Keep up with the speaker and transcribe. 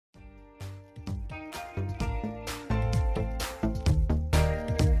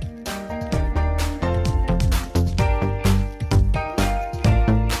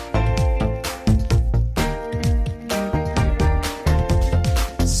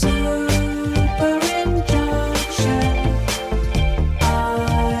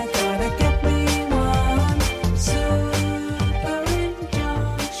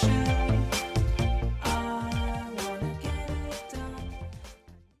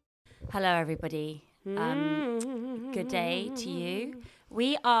Hello, everybody. Good day to you.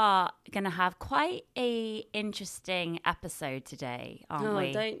 We are going to have quite a interesting episode today, aren't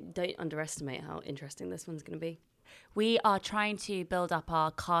we? Don't underestimate how interesting this one's going to be. We are trying to build up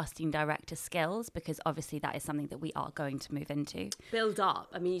our casting director skills because obviously that is something that we are going to move into. Build up.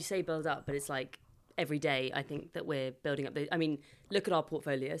 I mean, you say build up, but it's like every day I think that we're building up. Look at our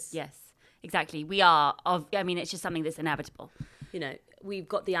portfolios. Yes, exactly. We are. It's just something that's inevitable. You know, we've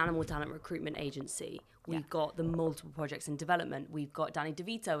got the Animal Talent Recruitment Agency. We've got the multiple projects in development. We've got Danny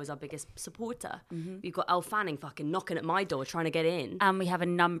DeVito as our biggest supporter. Mm-hmm. We've got Elle Fanning fucking knocking at my door trying to get in. And we have a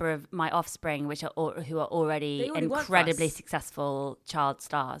number of my offspring, who are already incredibly successful child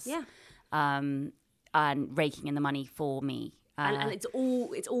stars. Yeah. And raking in the money for me. And it's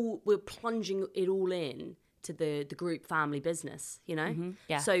all we're plunging it all in to the group family business, you know? Mm-hmm.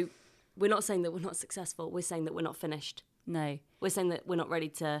 Yeah. So we're not saying that we're not successful. We're saying that we're not finished. No. We're saying that we're not ready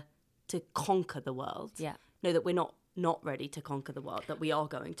to conquer the world. Yeah. No, that we're not ready to conquer the world, that we are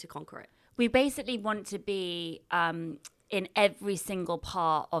going to conquer it. We basically want to be in every single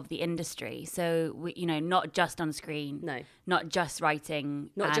part of the industry. So, not just on screen. No. Not just writing.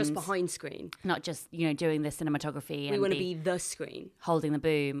 Not just behind screen. Not just, doing the cinematography. We want to be the screen. Holding the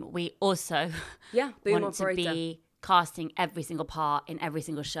boom. We also boom want operator. to be casting every single part in every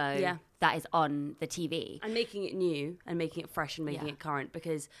single show that is on the TV. And making it new and making it fresh and making it current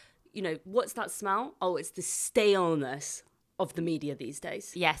because, what's that smell? Oh, it's the staleness of the media these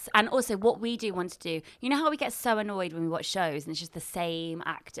days. Yes, and also what we do want to do, you know how we get so annoyed when we watch shows and it's just the same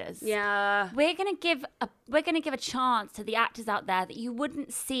actors? Yeah. We're going to give a chance to the actors out there that you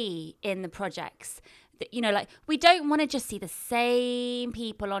wouldn't see in the projects. That, we don't want to just see the same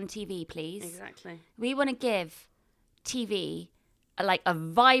people on TV, please. Exactly. We want to give TV a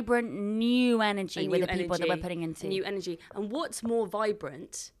vibrant new energy with the people that we're putting into. New energy. And what's more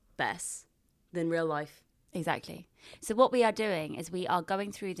vibrant, Bess, than real life? Exactly. So what we are doing is we are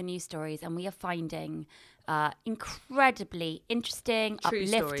going through the news stories and we are finding incredibly interesting,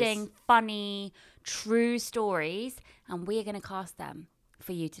 uplifting, funny, true stories. And we are going to cast them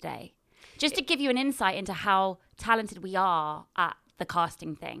for you today. Just to give you an insight into how talented we are at the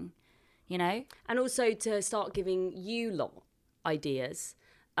casting thing, And also to start giving you lot ideas.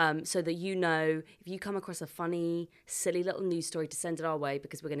 So that if you come across a funny, silly little news story, to send it our way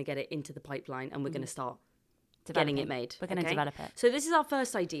because we're going to get it into the pipeline and we're going to start getting it made. We're going to develop it. So this is our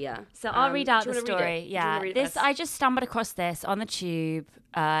first idea. So I'll read out the story. Yeah, I just stumbled across this on the tube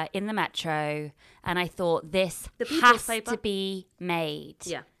in the metro, and I thought this has to be made.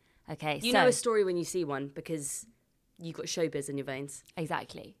 Yeah. Okay. You know a story when you see one because you've got showbiz in your veins.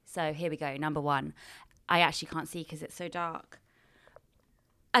 Exactly. So here we go. Number one. I actually can't see because it's so dark.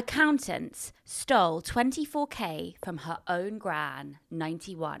 Accountants stole 24K from her own gran,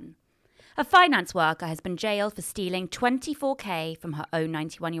 91. A finance worker has been jailed for stealing 24K from her own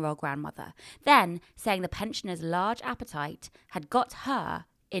 91-year-old grandmother, then saying the pensioner's large appetite had got her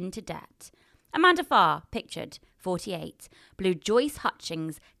into debt. Amanda Farr, pictured, 48, blew Joyce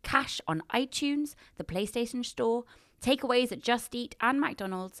Hutchings cash on iTunes, the PlayStation Store, takeaways at Just Eat and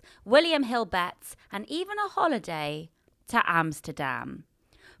McDonald's, William Hill bets, and even a holiday to Amsterdam.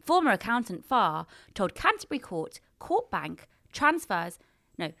 Former accountant Farr told Canterbury Crown Court bank transfers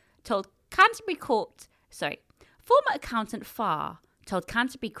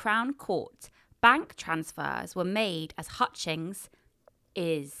were made as Hutchings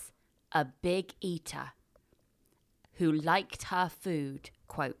is a big eater who liked her food,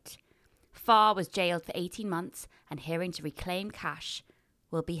 quote. Farr was jailed for 18 months and hearing to reclaim cash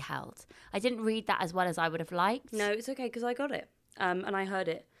will be held. I didn't read that as well as I would have liked. No, it's okay because I got it and I heard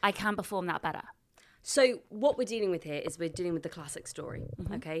it. I can perform that better. So what we're dealing with here is we're dealing with the classic story,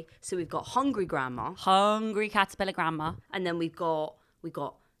 okay? So we've got hungry grandma. Hungry caterpillar grandma. And then we've got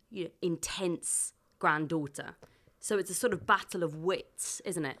intense granddaughter. So it's a sort of battle of wits,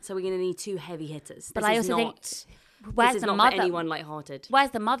 isn't it? So we're going to need two heavy hitters. But I also think, where's the mother? For anyone lighthearted.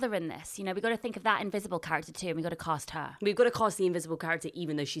 Where's the mother in this? We've got to think of that invisible character too, and we've got to cast her. We've got to cast the invisible character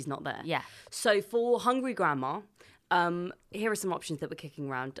even though she's not there. Yeah. So for hungry grandma, here are some options that we're kicking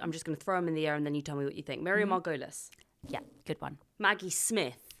around. I'm just going to throw them in the air and then you tell me what you think. Miriam Margolis. Yeah, good one. Maggie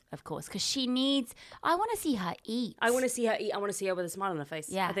Smith. Of course, because I want to see her eat. I want to see her eat. I want to see her with a smile on her face.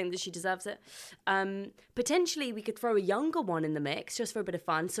 Yeah. I think that she deserves it. Potentially, we could throw a younger one in the mix just for a bit of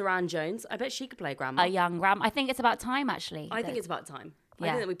fun. Saran Jones. I bet she could play grandma. A young grandma. I think it's about time, actually. I think it's about time. Yeah. I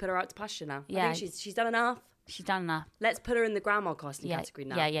think that we put her out to pasture now. Yeah. I think she's done enough. She's done enough. Let's put her in the grandma casting category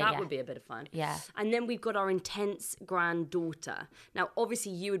now. That would be a bit of fun. Yeah. And then we've got our intense granddaughter. Now,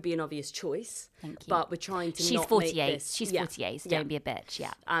 obviously, you would be an obvious choice. Thank you. But we're trying to She's not 48. make this... She's 48, so don't be a bitch,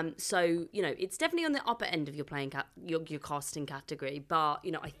 yeah. So, you know, it's definitely on the upper end of your your casting category. But,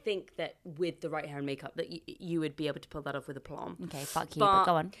 you know, I think that with the right hair and makeup, that you would be able to pull that off with aplomb. Okay, fuck you, but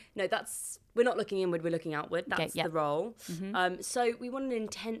go on. No, we're not looking inward, we're looking outward. That's the role. Mm-hmm. So we want an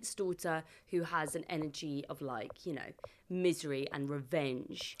intense daughter who has an energy of, like, you know, misery and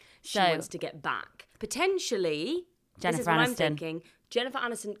revenge. She wants to get back. Potentially, Jennifer this is what Aniston. I'm thinking. Jennifer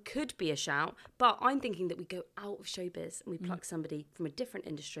Aniston could be a shout, but I'm thinking that we go out of showbiz and we pluck somebody from a different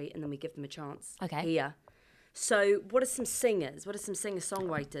industry and then we give them a chance. Okay. Here. So what are some singers? What are some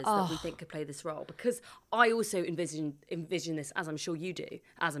singer-songwriters that we think could play this role? Because I also envision this, as I'm sure you do,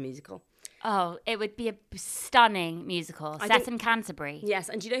 as a musical. Oh, it would be a stunning musical. Set in Canterbury. Yes,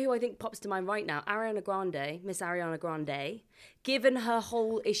 and do you know who I think pops to mind right now? Ariana Grande, Miss Ariana Grande. Given her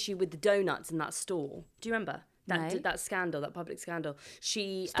whole issue with the donuts in that store. Do you remember? That scandal, that public scandal.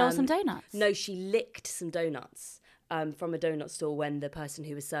 She stole some donuts? No, she licked some donuts from a donut store when the person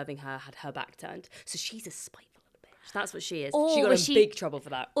who was serving her had her back turned. So she's a spiteful little bitch. That's what she is. She got in big trouble for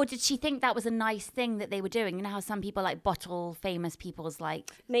that. Or did she think that was a nice thing that they were doing? You know how some people like bottle famous people's like...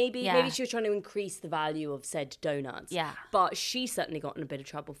 Maybe she was trying to increase the value of said donuts. Yeah. But she certainly got in a bit of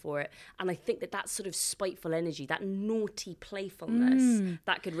trouble for it. And I think that sort of spiteful energy, that naughty playfulness,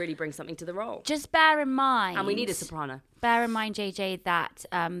 that could really bring something to the role. Just bear in mind... And we need a soprano. Bear in mind, JJ, that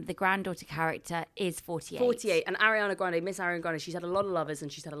the granddaughter character is 48. 48. And Ariana Grande, Miss Ariana Grande, she's had a lot of lovers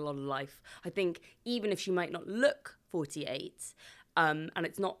and she's had a lot of life. I think even if she might not look 48, and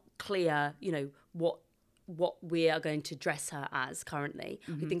it's not clear, you know, what we are going to dress her as currently,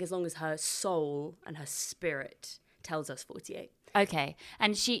 I think as long as her soul and her spirit tells us 48. Okay.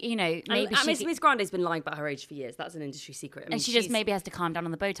 And she, you know, maybe Miss Grande's been lying about her age for years. That's an industry secret. I mean, and she just maybe has to calm down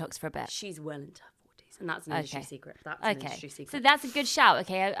on the Botox for a bit. She's well into her 40s, and that's an industry secret. That's an industry secret. So that's a good shout.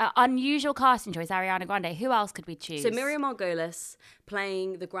 Okay, unusual casting choice, Ariana Grande. Who else could we choose? So Miriam Margolyes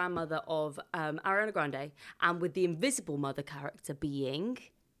playing the grandmother of Ariana Grande, and with the invisible mother character being...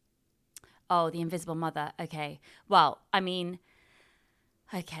 Oh, the invisible mother. Okay. Well, I mean...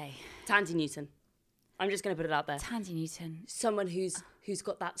 Okay. Tandy Newton. I'm just going to put it out there. Tandy Newton. Someone who's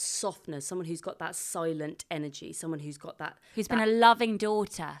got that softness, someone who's got that silent energy, someone who's got that... Who's been a loving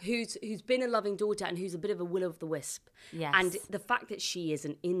daughter. Who's been a loving daughter and who's a bit of a will-o'-the-wisp. Yes. And the fact that she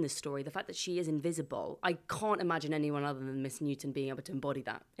isn't in the story, the fact that she is invisible, I can't imagine anyone other than Miss Newton being able to embody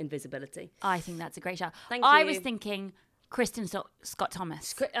that invisibility. I think that's a great shout. Thank you. I was thinking Kristen Scott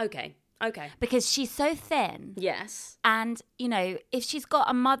Thomas. Okay. Because she's so thin. Yes. And, you know, if she's got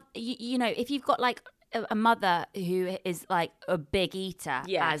a mother, you know, if you've got like a mother who is like a big eater,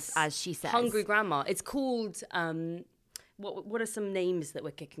 yes, as she says. Hungry grandma. It's called, what are some names that we're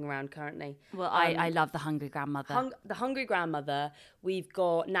kicking around currently? Well, I love the hungry grandmother. The hungry grandmother. We've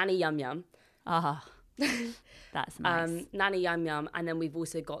got Nanny Yum Yum. Ah, that's nice. Nanny Yum Yum. And then we've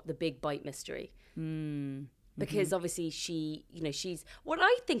also got the Big Bite Mystery. Because obviously she's... What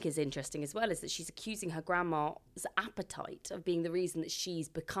I think is interesting as well is that she's accusing her grandma's appetite of being the reason that she's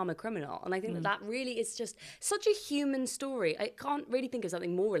become a criminal. And I think that really is just such a human story. I can't really think of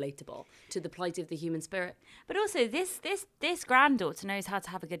something more relatable to the plight of the human spirit. But also this granddaughter knows how to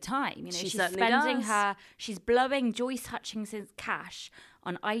have a good time. You know, She she's certainly spending does. she's blowing Joyce Hutchinson's cash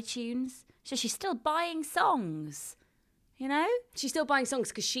on iTunes. So she's still buying songs. You know? She's still buying songs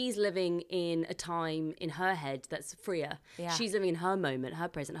because she's living in a time in her head that's freer. Yeah. She's living in her moment, her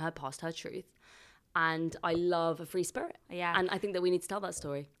present, her past, her truth. And I love a free spirit. Yeah. And I think that we need to tell that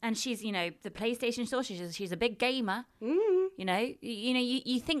story. And she's, you know, the PlayStation store, she's a big gamer. You know,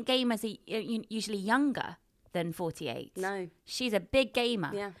 you think gamers are usually younger than 48. No. She's a big gamer.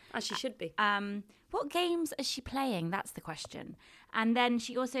 Yeah, as she should be. What games is she playing? That's the question. And then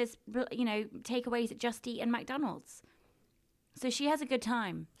she also has, you know, takeaways at Just Eat and McDonald's. So she has a good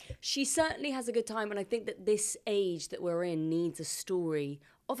time. She certainly has a good time, and I think that this age that we're in needs a story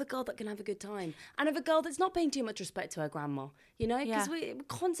of a girl that can have a good time and of a girl that's not paying too much respect to her grandma, you know? Because we're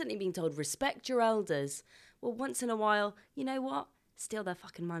constantly being told, respect your elders. Well, once in a while, you know what? Steal their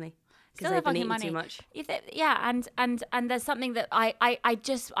fucking money. Still have fucking money. Too much. And there's something that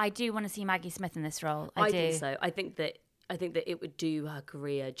I do want to see Maggie Smith in this role. I do. think so. I think that it would do her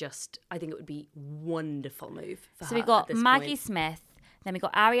career I think it would be a wonderful move for her. So we got at this Maggie point. Smith, then we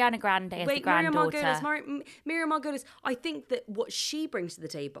got Ariana Grande as the granddaughter. Miriam Margolyes. I think that what she brings to the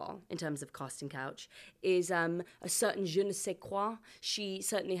table in terms of casting couch is a certain je ne sais quoi. She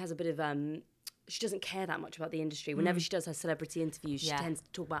certainly has a bit of she doesn't care that much about the industry. Whenever she does her celebrity interviews, she tends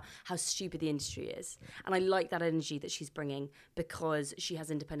to talk about how stupid the industry is. And I like that energy that she's bringing because she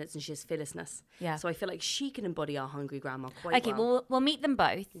has independence and she has fearlessness. Yeah. So I feel like she can embody our hungry grandma quite well. Okay, well, we'll meet them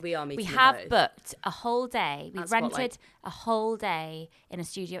both. We are meeting We them have both. booked a whole day. We At rented Spotlight. a whole day in a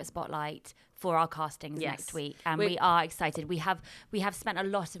studio at Spotlight for our castings Yes. next week, and We're- we are excited. We have spent a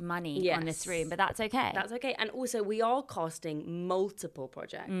lot of money on this Yes. room, but that's okay. That's okay. And also, we are casting multiple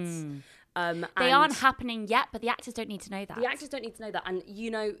projects. They and aren't happening yet, but the actors don't need to know that. The actors don't need to know that. And, you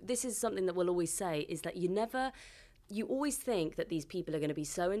know, this is something that we'll always say is that you always think that these people are going to be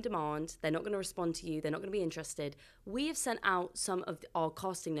so in demand, they're not going to respond to you, they're not going to be interested. We have sent out some of our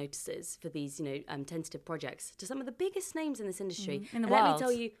casting notices for these, tentative projects to some of the biggest names in this industry. in the and let world. me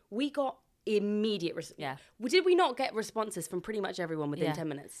tell you, we got immediate Yeah. Did we not get responses from pretty much everyone within Yeah. 10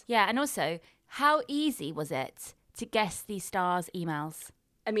 minutes? Yeah, and also, how easy was it to guess these stars' emails?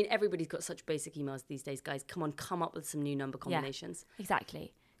 I mean, everybody's got such basic emails these days, guys. Come up with some new number combinations.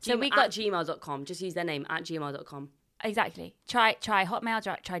 Exactly. So we got gmail.com. Just use their name at gmail.com. Exactly. Try Hotmail,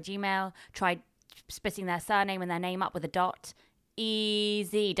 try Gmail, try splitting their surname and their name up with a dot.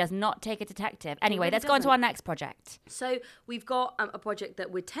 Easy. Does not take a detective. Anyway, really let's go on to doesn't. our next project. So we've got a project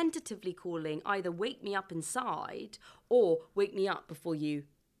that we're tentatively calling either Wake Me Up Inside or Wake Me Up Before You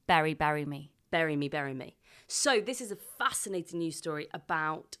Bury me. Bury Me. So this is a fascinating news story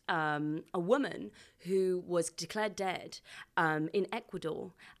about a woman who was declared dead in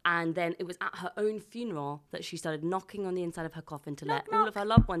Ecuador, and then it was at her own funeral that she started knocking on the inside of her coffin to let all of her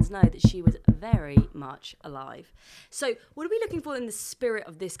loved ones know that she was very much alive. So what are we looking for in the spirit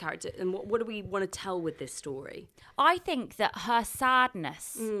of this character, and what do we want to tell with this story? I think that her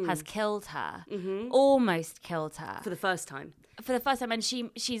sadness has killed her, almost killed her. For the first time. For the first time, and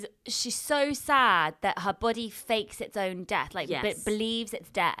she's so sad that her body fakes its own death, like Yes. believes it's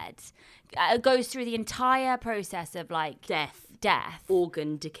dead. Goes through the entire process of like death,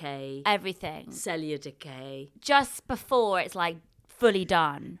 Organ decay, everything, cellular decay. just before it's like fully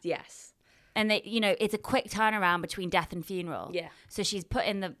done. Yes. And it's a quick turnaround between death and funeral. Yeah. So she's put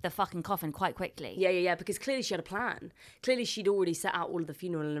in the fucking coffin quite quickly. Yeah, because clearly she had a plan. Clearly she'd already set out all of the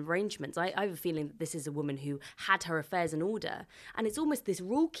funeral arrangements. I have a feeling that this is a woman who had her affairs in order. And it's almost this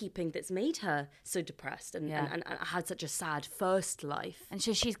rule keeping that's made her so depressed and had such a sad first life. And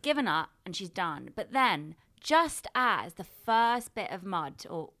so she's given up and she's done. But then, just as the first bit of mud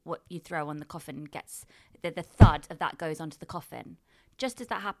or what you throw on the coffin gets, the thud of that goes onto the coffin, just as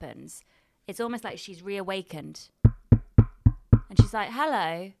that happens, it's almost like she's reawakened. And she's like,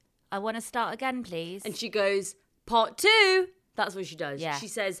 hello, I want to start again, please. And she goes, part 2. That's what she does. Yeah. She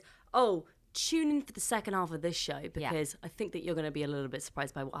says, oh, tune in for the second half of this show because I think that you're going to be a little bit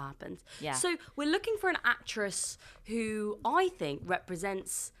surprised by what happens. Yeah. So we're looking for an actress who I think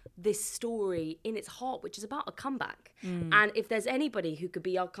represents this story in its heart, which is about a comeback. And if there's anybody who could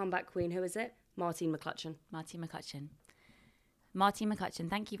be our comeback queen, who is it? Martine McCutcheon. Martine McCutcheon,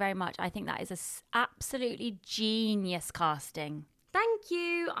 thank you very much. I think that is absolutely genius casting. Thank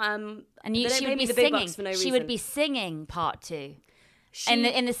you. And they don't she pay would me be the big singing. bucks for no She reason. would be singing part 2,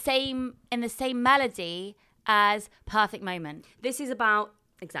 in the same melody as Perfect Moment. This is about...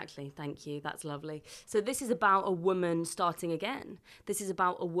 Exactly, thank you. That's lovely. So this is about a woman starting again. This is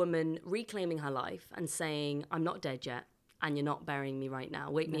about a woman reclaiming her life and saying, I'm not dead yet. And you're not burying me right now.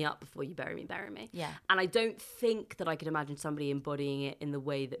 Wake me up before you bury me. Yeah. And I don't think that I could imagine somebody embodying it in the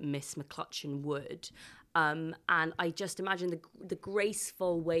way that Miss McCutcheon would. And I just imagine the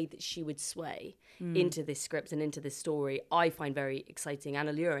graceful way that she would sway into this script and into this story, I find very exciting and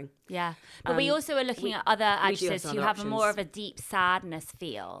alluring. Yeah. But we also are looking at other we do have actors some who other have more of options. a deep sadness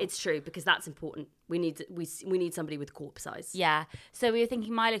feel. It's true, because that's important. We need somebody with corpse eyes. Yeah. So we were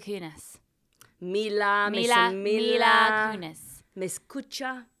thinking Mila Kunis. Mila Kunis. Miss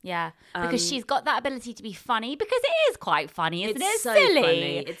Kucha. Yeah, because she's got that ability to be funny, because it is quite funny, isn't it? It's so silly.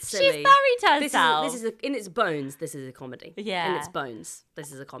 funny. It's silly. She's buried herself. This is in its bones. This is a comedy. Yeah. In its bones,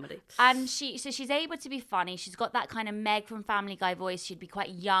 this is a comedy. And she's able to be funny. She's got that kind of Meg from Family Guy voice. She'd be quite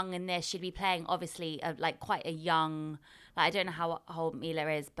young in this. She'd be playing, obviously, like quite a young... Like, I don't know how old Mila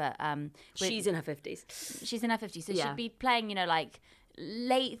is, but... She's in her 50s. She's in her 50s. So Yeah. she'd be playing, like...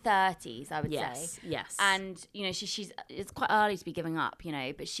 late 30s, I would say. Yes. And she's it's quite early to be giving up,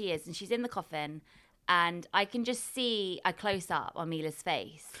 but she is, and she's in the coffin, and I can just see a close up on Mila's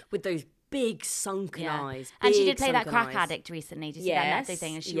face With those big sunken eyes. And she big did play that sunken crack eyes. addict recently. Did you see that Netflix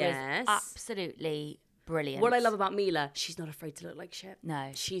thing? And she was absolutely brilliant. What I love about Mila, she's not afraid to look like shit.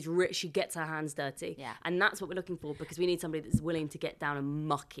 No. She gets her hands dirty. Yeah. And that's what we're looking for, because we need somebody that's willing to get down and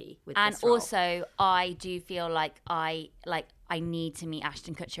mucky with and this role. also, I do feel like I I need to meet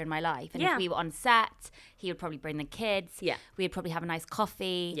Ashton Kutcher in my life. And Yeah. if we were on set, he would probably bring the kids. Yeah. We'd probably have a nice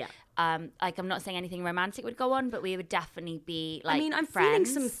coffee. Yeah. Like, I'm not saying anything romantic would go on, but we would definitely be like, I mean, I'm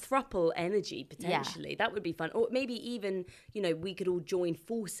friends. feeling some throuple energy potentially. That would be fun. Or maybe even, we could all join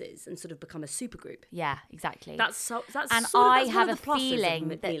forces and sort of become a supergroup. Yeah, exactly. And I that's have one a of the pluses of feeling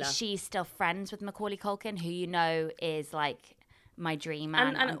that Mila. she's still friends with Macaulay Culkin, who is like my dream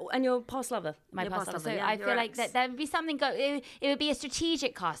man. And your past lover. My Your past lover. So yeah, I your feel like ex. that there would be something. It would be a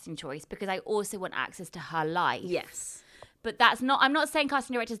strategic casting choice because I also want access to her life. Yes. But that's not. I'm not saying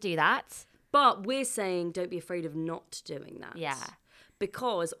casting directors do that. But we're saying don't be afraid of not doing that. Yeah.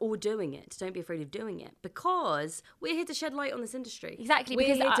 Or doing it. Don't be afraid of doing it. Because we're here to shed light on this industry. Exactly, We're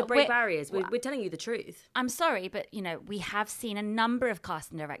because here to break we're- barriers. We're telling you the truth. I'm sorry, but we have seen a number of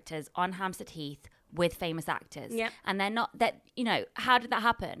casting directors on Hampstead Heath with famous actors. Yeah. And they're not that. How did that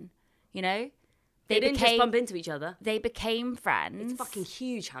happen? They didn't just bump into each other. They became friends. It's fucking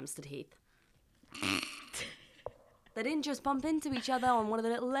huge, Hampstead Heath. They didn't just bump into each other on one of the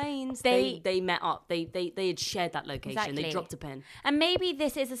little lanes. They met up. They had shared that location. Exactly. They dropped a pin. And maybe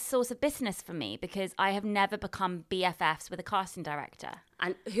this is a source of business for me because I have never become BFFs with a casting director.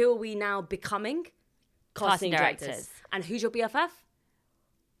 And who are we now becoming? Casting directors. And who's your BFF?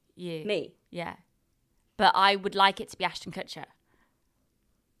 You. Me. Yeah. But I would like it to be Ashton Kutcher.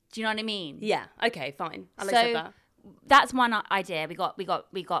 Do you know what I mean? Yeah. Okay. Fine. I'll accept that. That's one idea. We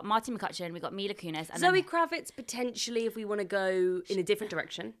got Martin McCutcheon, we got Mila Kunis, and Zoe Kravitz potentially if we want to go in a different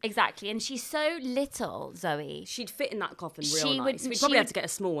direction. Exactly, and she's so little, Zoe. She'd fit in that coffin real She nice. would- We'd she probably have would- to get a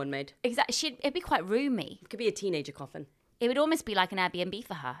small one made. Exactly, it'd be quite roomy. It could be a teenager coffin. It would almost be like an Airbnb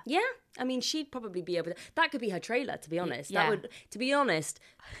for her. Yeah, I mean, she'd probably be able to. That could be her trailer, to be honest. Yeah. That would, to be honest,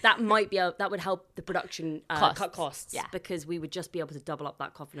 that might be. That would help the production cut costs. Yeah. Because we would just be able to double up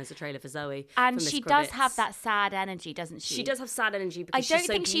that coffin as a trailer for Zoe. And for Miss she does Kravitz. have that sad energy, doesn't she? She does have sad energy because I don't she's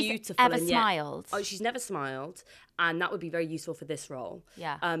so think she's beautiful ever and yet- smiled. Oh, she's never smiled, and that would be very useful for this role.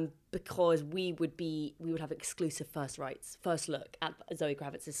 Yeah. Because we would have exclusive first look at Zoe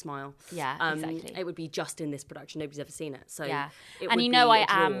Kravitz's smile. Yeah, exactly. It would be just in this production. Nobody's ever seen it. So Yeah, it and would you know be I a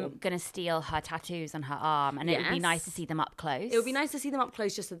draw. am going to steal her tattoos on her arm, and it would be Yes. nice to see them up close. It would be nice to see them up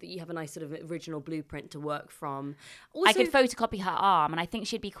close, just so that you have a nice sort of original blueprint to work from. Also, I could photocopy her arm, and I think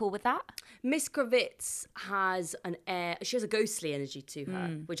she'd be cool with that. Miss Kravitz has an air. She has a ghostly energy to her,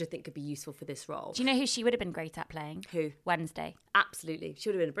 which I think could be useful for this role. Do you know who she would have been great at playing? Who? Wednesday. Absolutely, she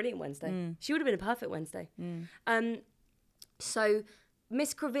would have been a brilliant Wednesday. She would have been a perfect Wednesday. So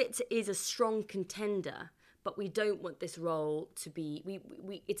Miss Kravitz is a strong contender, but we don't want this role to be.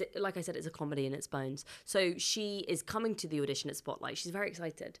 It's like I said, it's a comedy in its bones. So she is coming to the audition at Spotlight. She's very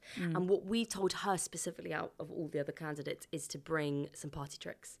excited, and what we told her specifically out of all the other candidates is to bring some party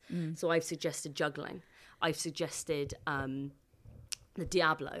tricks. So I've suggested juggling. I've suggested. The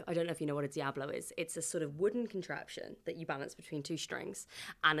Diablo. I don't know if you know what a Diablo is. It's a sort of wooden contraption that you balance between two strings.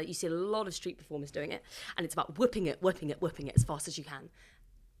 And you see a lot of street performers doing it. And it's about whipping it as fast as you can.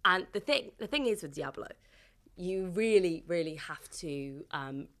 And the thing is with Diablo, you really, really have to,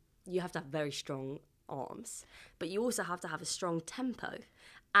 you have to have very strong arms. But you also have to have a strong tempo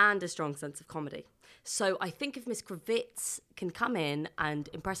and a strong sense of comedy. So I think if Miss Kravitz can come in and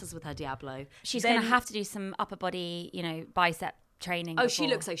impress us with her Diablo, She's going to have to do some upper body, bicep training. Oh, she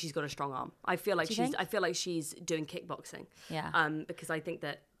before. looks like she's got a strong arm. I feel like think? I feel like she's doing kickboxing. Yeah. Because I think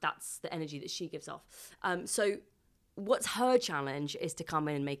that's the energy that she gives off. So what's her challenge is to come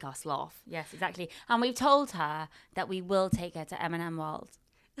in and make us laugh. Yes, exactly. And we've told her that we will take her to M&M World.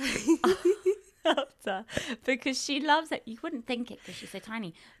 Because she loves it. You wouldn't think it because she's so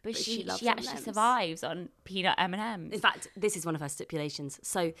tiny, but she loves actually M&Ms. survives on peanut M&Ms. In fact, this is one of her stipulations.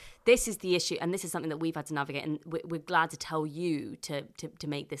 So this is the issue, and this is something that we've had to navigate, and we're glad to tell you to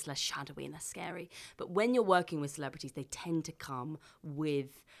make this less shadowy and less scary. But when you're working with celebrities, they tend to come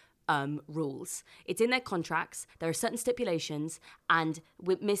with rules. It's in their contracts. There are certain stipulations, and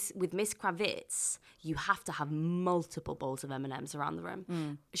with Miss Kravitz, you have to have multiple bowls of M&Ms around the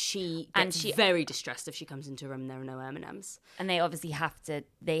room. She gets very distressed if she comes into a room and there are no M&Ms. And they obviously have to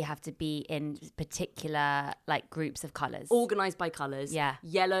be in particular like groups of colours. Organised by colours. Yeah.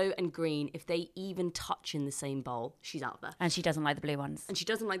 Yellow and green. If they even touch in the same bowl, she's out there. And she doesn't like the blue ones. And she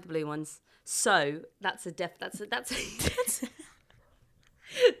doesn't like the blue ones. So that's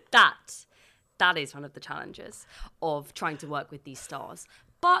that is one of the challenges of trying to work with these stars.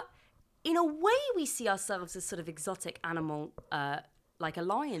 But in a way, we see ourselves as sort of exotic animal, like a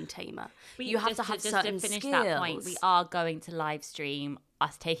lion tamer. You have to have certain to finish skills. that point, we are going to live stream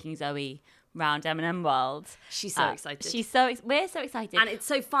us taking Zoe round M&M world. She's so excited. We're so excited. And it's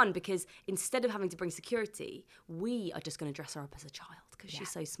so fun because instead of having to bring security, we are just going to dress her up as a child because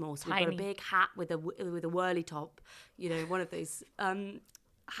she's so small. So we've got a big hat with a whirly top, one of those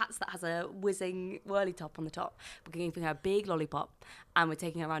hats that has a whizzing whirly top on the top. We're giving her a big lollipop and we're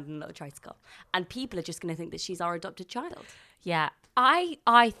taking her around in a little tricycle. And people are just going to think that she's our adopted child. Yeah.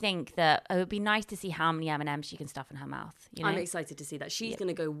 I think that it would be nice to see how many M&Ms she can stuff in her mouth. I'm excited to see that. She's going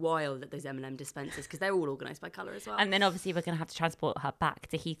to go wild at those M&M dispensers because they're all organised by colour as well. And then obviously we're going to have to transport her back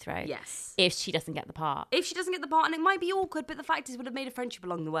to Heathrow. Yes. If she doesn't get the part. And it might be awkward, but the fact is we'll have made a friendship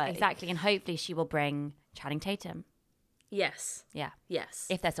along the way. Exactly. And hopefully she will bring Channing Tatum. Yes. Yeah. Yes.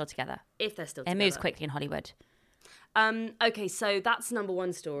 If they're still together. It moves quickly in Hollywood. Okay, so that's number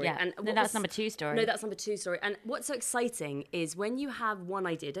one story. Yeah. And that's number two story. No, that's number two story. And what's so exciting is when you have one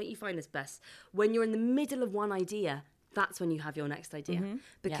idea, don't you find this best? When you're in the middle of one idea, that's when you have your next idea.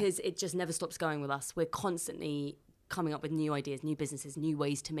 Because it just never stops going with us. We're constantly coming up with new ideas, new businesses, new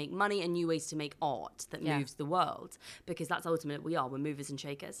ways to make money and new ways to make art that moves the world. Because that's ultimately what we're movers and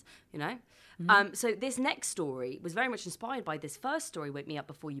shakers, So this next story was very much inspired by this first story, Wake Me Up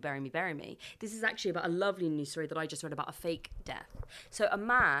Before You Bury Me, Bury Me. This is actually about a lovely news story that I just read about a fake death. So a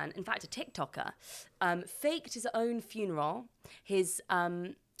man, in fact a TikToker, faked his own funeral,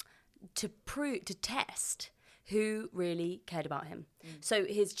 to test who really cared about him. So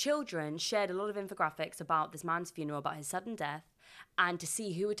his children shared a lot of infographics about this man's funeral, about his sudden death, and to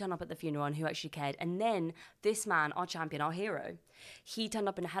see who would turn up at the funeral and who actually cared. And then this man, our champion, our hero, he turned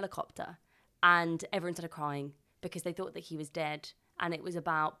up in a helicopter and everyone started crying because they thought that he was dead. And it was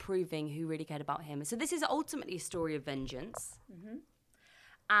about proving who really cared about him. So this is ultimately a story of vengeance.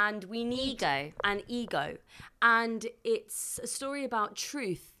 And we need ego. And it's a story about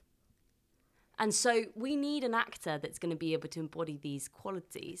truth. And so we need an actor that's going to be able to embody these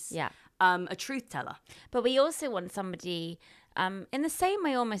qualities. Yeah. A truth teller. But we also want somebody, in the same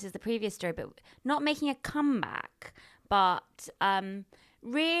way almost as the previous story, but not making a comeback, but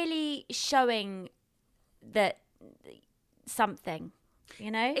really showing that something,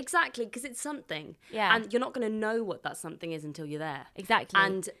 Exactly, because it's something. Yeah. And you're not going to know what that something is until you're there. Exactly.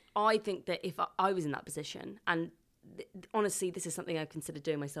 And I think that if I was in that position, and honestly, this is something I've considered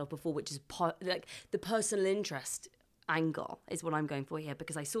doing myself before, which is like the personal interest angle is what I'm going for here,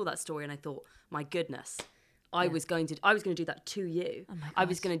 because I saw that story and I thought, my goodness, I was going to do that to you. Oh my gosh. I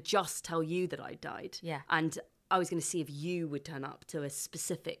was going to just tell you that I died. Yeah. And I was going to see if you would turn up to a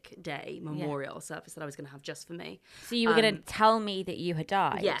specific day, memorial service that I was going to have just for me. So you were going to tell me that you had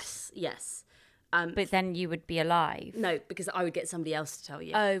died? Yes. But then you would be alive? No, because I would get somebody else to tell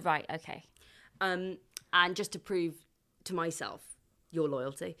you. Oh, right, okay. And just to prove to myself your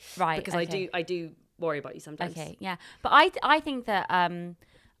loyalty. Right, Because okay. I do worry about you sometimes. Okay, yeah. But I think that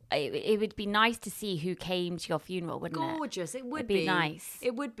it would be nice to see who came to your funeral, wouldn't it? Gorgeous. It would It'd be nice.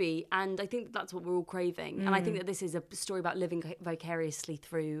 It would be. And I think that's what we're all craving. And I think that this is a story about living vicariously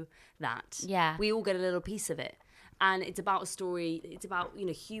through that. Yeah. We all get a little piece of it. And it's about a story, it's about,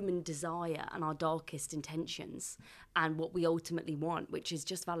 human desire and our darkest intentions and what we ultimately want, which is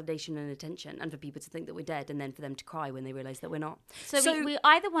just validation and attention, and for people to think that we're dead and then for them to cry when they realise that we're not. So we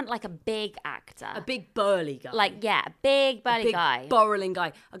either want like a big actor. A big burly guy. A big burly guy. Burrowing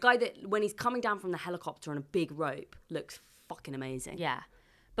guy. A guy that when he's coming down from the helicopter on a big rope looks fucking amazing. Yeah.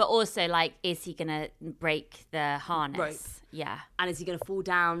 But also, is he going to break the harness? Rope. Yeah. And is he going to fall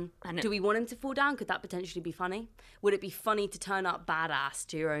down? Do we want him to fall down? Could that potentially be funny? Would it be funny to turn up badass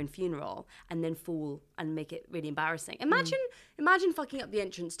to your own funeral and then fall and make it really embarrassing? Imagine fucking up the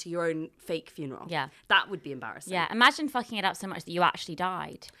entrance to your own fake funeral. Yeah. That would be embarrassing. Yeah. Imagine fucking it up so much that you actually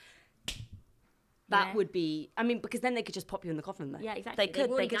died. That would be, because then they could just pop you in the coffin there. Yeah, exactly. They've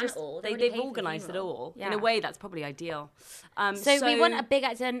organised it all. Yeah. In a way, that's probably ideal. So we want a big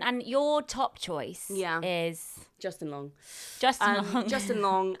actor, and your top choice is Justin Long. Justin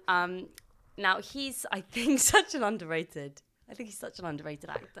Long. Now, he's, I think, such an underrated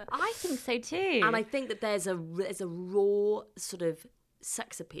actor. I think so too. And I think that there's a raw sort of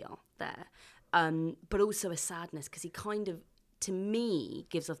sex appeal there, but also a sadness, because he kind of, to me,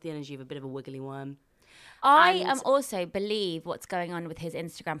 gives off the energy of a bit of a wiggly worm. I also believe what's going on with his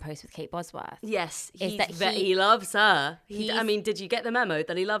Instagram post with Kate Bosworth. Yes, he loves her. Did you get the memo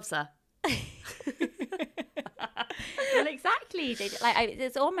that he loves her? Well, exactly.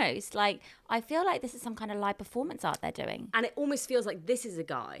 It's almost like I feel like this is some kind of live performance art they're doing. And it almost feels like this is a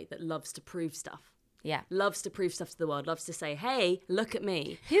guy that loves to prove stuff. Yeah. Loves to prove stuff to the world. Loves to say, hey, look at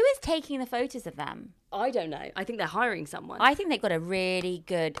me. Who is taking the photos of them? I don't know. I think they're hiring someone. I think they've got a really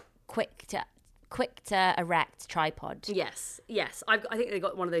good, quick quick to erect tripod. Yes. I think they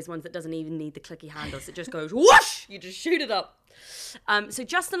got one of those ones that doesn't even need the clicky handles. It just goes whoosh. You just shoot it up. So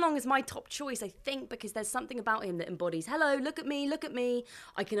Justin Long is my top choice, I think, because there's something about him that embodies, hello, look at me, look at me.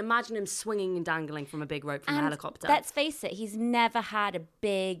 I can imagine him swinging and dangling from a big rope from a helicopter. Let's face it, he's never had a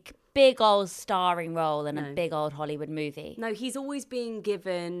big old starring role in a big old Hollywood movie. No, he's always being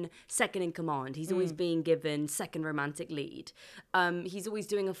given second in command. He's always being given second romantic lead. He's always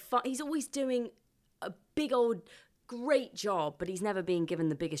doing a big old great job, but he's never being given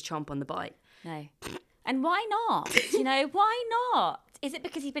the biggest chomp on the bite. No. And why not? Why not? Is it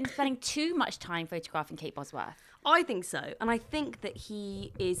because he's been spending too much time photographing Kate Bosworth? I think so. And I think that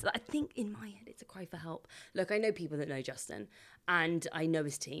I think in my head it's a cry for help. Look, I know people that know Justin and I know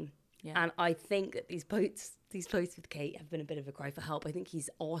his team. Yeah. And I think that these posts with Kate have been a bit of a cry for help. I think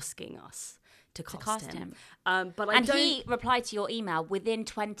he's asking us to cast him. He replied to your email within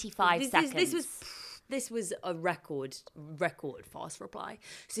 25 seconds. This was a record fast reply.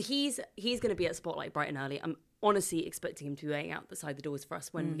 So he's going to be at Spotlight bright and early. I'm honestly expecting him to be waiting outside the doors for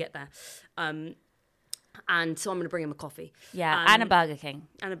us when we get there. And so I'm going to bring him a coffee. Yeah, and a Burger King.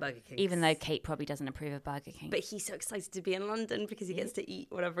 Even though Kate probably doesn't approve of Burger King. But he's so excited to be in London because he gets to eat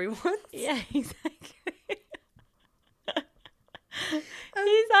whatever he wants. Yeah, exactly.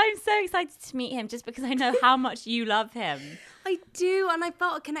 I'm so excited to meet him just because I know how much you love him. I do, and I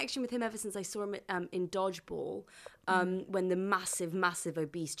felt a connection with him ever since I saw him in Dodgeball, when the massive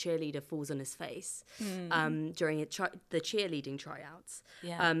obese cheerleader falls on his face during the cheerleading tryouts.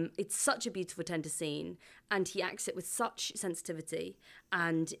 Yeah. It's such a beautiful tender scene, and he acts it with such sensitivity,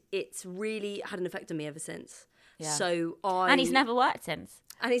 and it's really had an effect on me ever since. Yeah. And he's never worked since.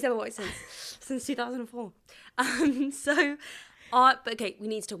 Since 2004. But okay, we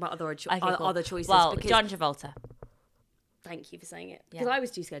need to talk about other choices. Well, John Travolta. Thank you for saying it. Because I was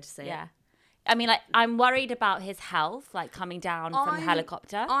too scared to say it. Yeah. I mean, I'm worried about his health, coming down from the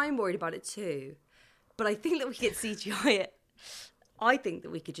helicopter. I'm worried about it too. But I think that we could CGI it. I think that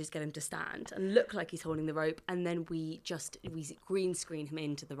we could just get him to stand and look like he's holding the rope, and then we green screen him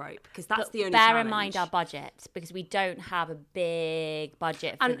into the rope, because that's the only challenge. Bear in mind our budget, because we don't have a big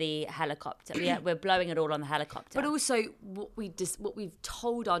budget for the helicopter. We're blowing it all on the helicopter. But also, what we've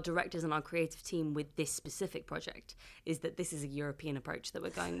told our directors and our creative team with this specific project is that this is a European approach that we're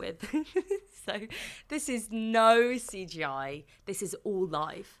going with. So this is no CGI. This is all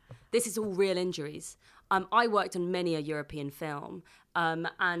live. This is all real injuries. I worked on many a European film,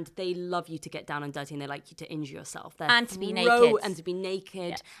 and they love you to get down and dirty, and they like you to injure yourself. And to be naked. And to be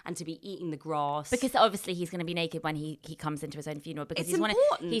naked, and to be eating the grass. Because obviously he's going to be naked when he comes into his own funeral. Because it's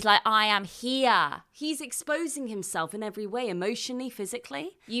important. He's like, I am here. He's exposing himself in every way, emotionally,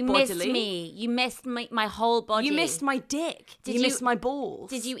 physically, You bodily. missed me. You missed my whole body. You missed my dick. You missed my balls.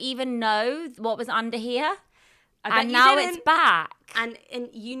 Did you even know what was under here? And now it's back. And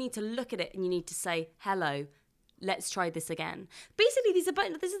you need to look at it and you need to say, hello, let's try this again. Basically, this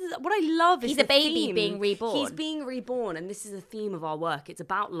is what I love. He's a baby being reborn. He's being reborn, and this is the theme of our work. It's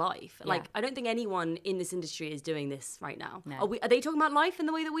about life. Yeah. I don't think anyone in this industry is doing this right now. No. Are they talking about life in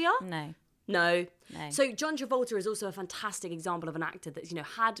the way that we are? No. So John Travolta is also a fantastic example of an actor that's,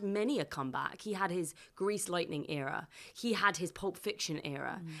 had many a comeback. He had his Grease Lightning era. He had his Pulp Fiction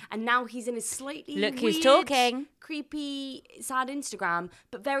era. And now he's in his slightly Look weird, who's talking. creepy, sad Instagram,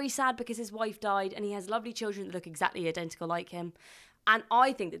 but very sad because his wife died and he has lovely children that look exactly identical like him. And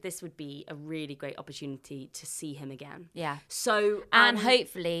I think that this would be a really great opportunity to see him again. Yeah. So and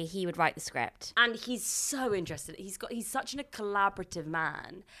hopefully he would write the script. And he's so interested. He's such a collaborative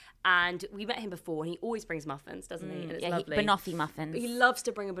man. And we met him before, and he always brings muffins, doesn't he? And it's lovely. Banoffee muffins. He loves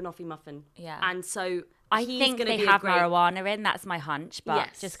to bring a banoffee muffin. Yeah. And so I think they have marijuana in. That's my hunch, but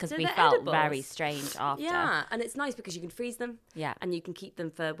just because we felt edibles. Very strange after. Yeah, and it's nice because you can freeze them. Yeah. And you can keep them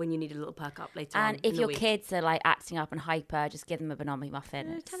for when you need a little perk up later on. And if your kids are acting up and hyper, just give them a banoffee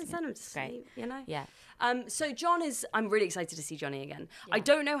muffin. Tell them to great. Yeah. So I'm really excited to see Johnny again. Yeah. I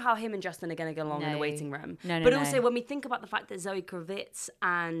don't know how him and Justin are going to get along in the waiting room. But also when we think about the fact that Zoe Kravitz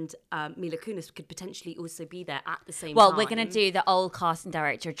and Mila Kunis could potentially also be there at the same time. Well, we're going to do the old casting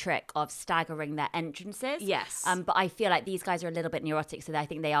director trick of staggering their entrances. Yes. But I feel like these guys are a little bit neurotic, so I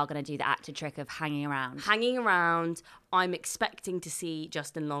think they are going to do the actor trick of hanging around. I'm expecting to see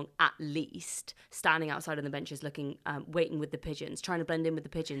Justin Long at least standing outside on the benches looking, waiting with the pigeons, trying to blend in with the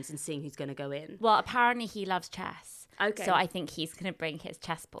pigeons and seeing who's going to go in. Well, apparently he loves chess. Okay. So I think he's going to bring his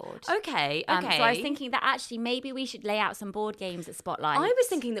chessboard. Okay. So I was thinking that actually maybe we should lay out some board games at Spotlight. I was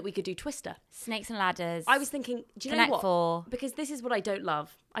thinking that we could do Twister. Snakes and Ladders. I was thinking, do you Connect know what? Four. Because this is what I don't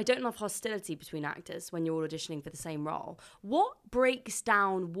love. I don't love hostility between actors when you're all auditioning for the same role. What breaks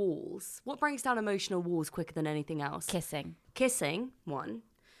down walls? What breaks down emotional walls quicker than anything else? Kissing, 1.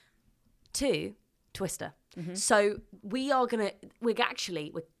 2, Twister. So we're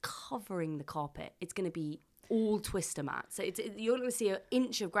covering the carpet. It's going to be all Twister mat. So you're going to see an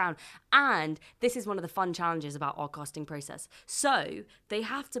inch of ground. And this is one of the fun challenges about our casting process. So they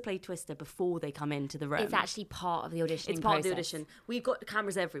have to play Twister before they come into the room. It's actually part of the auditioning process. It's part of the audition. We've got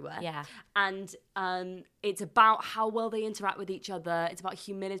cameras everywhere. Yeah. And it's about how well they interact with each other. It's about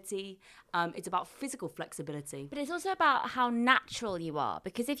humility. It's about physical flexibility. But it's also about how natural you are.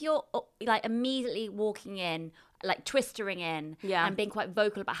 Because if you're like immediately walking in, like twistering in, and being quite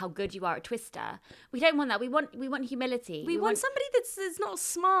vocal about how good you are at Twister, we don't want that. We want humility. We want somebody that's not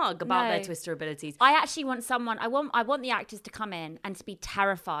smug about their Twister abilities. I actually want someone. I want the actors to come in and to be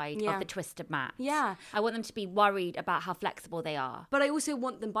terrified of the Twister mat. Yeah. I want them to be worried about how flexible they are. But I also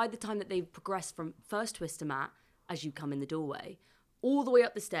want them, by the time that they've progressed from first Twister mat, as you come in the doorway, all the way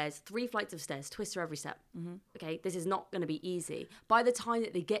up the stairs, 3 flights of stairs, Twister every step. Okay, this is not going to be easy. By the time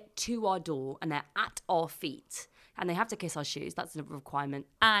that they get to our door and they're at our feet, and they have to kiss our shoes, that's a requirement.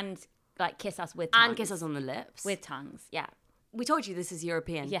 And like kiss us with tongues. And kiss us on the lips. With tongues, yeah. We told you this is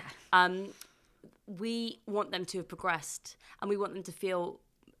European. Yeah. We want them to have progressed, and we want them to feel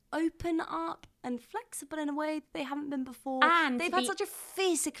open up and flexible in a way that they haven't been before. And they've had such a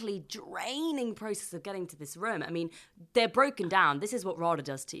physically draining process of getting to this room. I mean, they're broken down. This is what RADA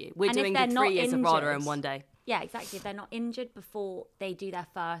does to you. We're doing the 3 years of RADA in one day. Yeah, exactly. If they're not injured before they do their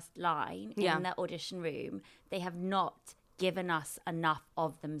first line in their audition room, they have not given us enough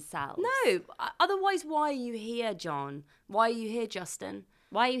of themselves. No. Otherwise, why are you here, John? Why are you here, Justin?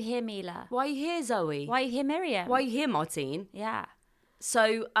 Why are you here, Mila? Why are you here, Zoe? Why are you here, Miriam? Why are you here, Martine? Yeah.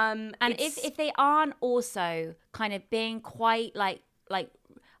 So, and if they aren't also kind of being quite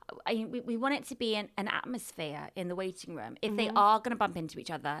we want it to be an atmosphere in the waiting room. If they are going to bump into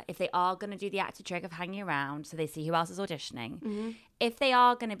each other, if they are going to do the actor trick of hanging around so they see who else is auditioning, if they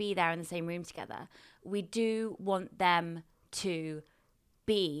are going to be there in the same room together, we do want them to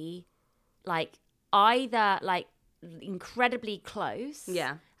be like either like incredibly close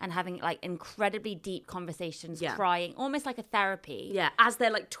and having like incredibly deep conversations, crying, almost like a therapy. Yeah, as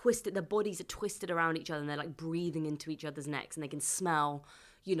they're like twisted, their bodies are twisted around each other and they're like breathing into each other's necks and they can smell,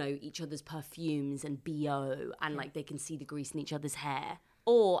 you know, each other's perfumes and BO and like they can see the grease in each other's hair.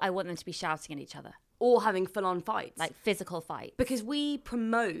 Or I want them to be shouting at each other. Or having full-on fights. Like physical fights. Because we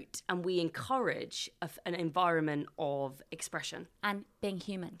promote and we encourage an environment of expression. And being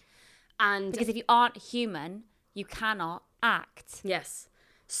human. And because if you aren't human, you cannot act. Yes.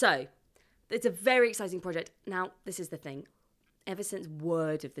 So, it's a very exciting project. Now, this is the thing. Ever since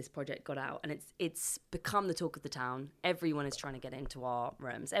word of this project got out, and it's become the talk of the town, everyone is trying to get into our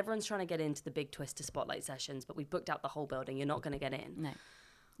rooms. Everyone's trying to get into the big Twister Spotlight sessions, but we've booked out the whole building. You're not going to get in. No.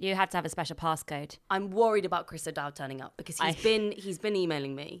 You had to have a special passcode. I'm worried about Chris O'Dowd turning up because he's been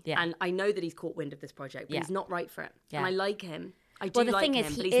emailing me, and I know that he's caught wind of this project, but he's not right for it. Yeah. And I like him. I do like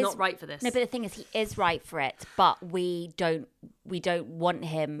him, but he's not right for this. No, but the thing is, he is right for it, but we don't want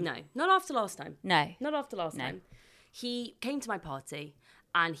him. No, not after last time. No, not after last time. He came to my party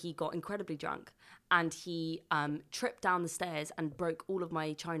and he got incredibly drunk and he tripped down the stairs and broke all of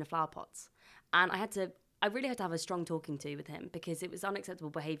my china flower pots. And I really had to have a strong talking to with him because it was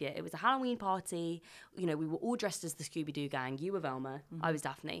unacceptable behaviour. It was a Halloween party. You know, we were all dressed as the Scooby-Doo gang. You were Velma, I was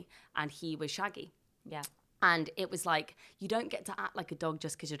Daphne, and he was Shaggy. Yeah. And it was like, you don't get to act like a dog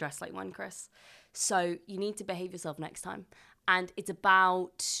just because you're dressed like one, Chris. So you need to behave yourself next time. And it's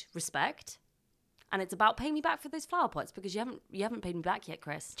about respect. And it's about paying me back for those flower pots because you haven't paid me back yet,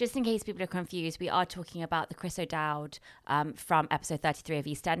 Chris. Just in case people are confused, we are talking about the Chris O'Dowd from episode 33 of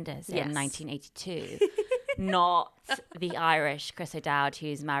EastEnders in 1982. Not the Irish Chris O'Dowd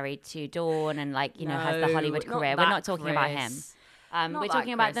who's married to Dawn and has the Hollywood career. We're not talking about him. We're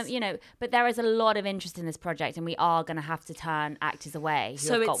talking about them, but there is a lot of interest in this project and we are going to have to turn actors away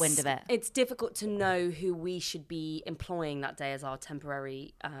who have got wind of it. It's difficult to know who we should be employing that day as our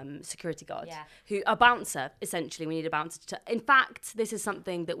temporary security guard. Yeah. A bouncer, essentially. We need a bouncer. In fact, this is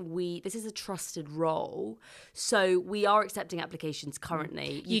something that this is a trusted role. So we are accepting applications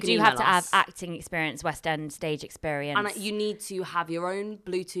currently. You do have to have acting experience, West End stage experience. And you need to have your own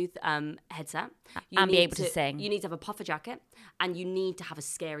Bluetooth headset. And be able to sing. You need to have a puffer jacket and you need to have a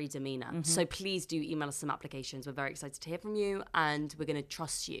scary demeanour. Mm-hmm. So please do email us some applications. We're very excited to hear from you and we're going to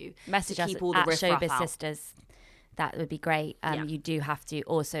trust you. Message to us keep all the at riff-raff Showbiz out. Sisters. that would be great. Yeah. You do have to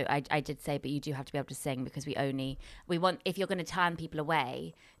also, I did say, but you do have to be able to sing, because we want, if you're going to turn people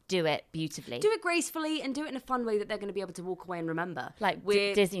away, do it beautifully. Do it gracefully and do it in a fun way that they're going to be able to walk away and remember. Like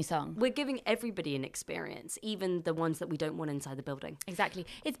Disney song. We're giving everybody an experience, even the ones that we don't want inside the building. Exactly.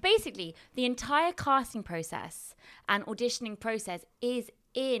 It's basically the entire casting process and auditioning process is,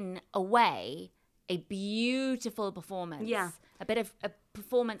 in a way, a beautiful performance. Yeah. A bit of a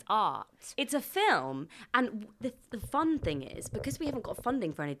performance art. It's a film, and the fun thing is, because we haven't got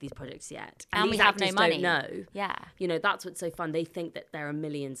funding for any of these projects yet, and we these have no actors money. don't know. Yeah. You know, that's what's so fun. They think that there are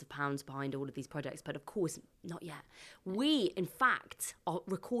millions of pounds behind all of these projects, but of course, not yet. We, in fact, are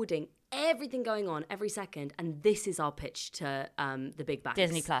recording everything going on every second, and this is our pitch to the big banks.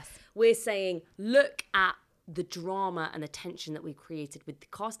 Disney Plus. We're saying, look at the drama and the tension that we've created with the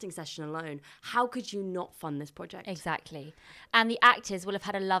casting session alone. How could you not fund this project? Exactly. And the actors will have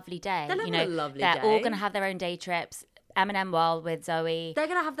had a lovely day. They'll have had a lovely they're day. all going to have their own day trips. Eminem World with Zoe. They're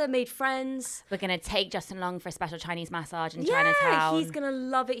going to have their made friends. We're going to take Justin Long for a special Chinese massage in Yeah, Chinatown. he's going to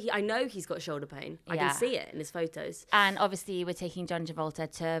love it. I know he's got shoulder pain. I Yeah. can see it in his photos. And obviously we're taking John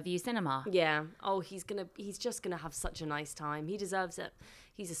Travolta to view cinema. Yeah. Oh, he's just going to have such a nice time. He deserves it.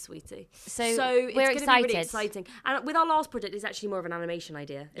 He's a sweetie. So it's we're gonna excited. Be really exciting. And with our last project, it's actually more of an animation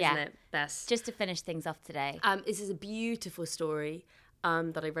idea, isn't it? Best. Just to finish things off today. This is a beautiful story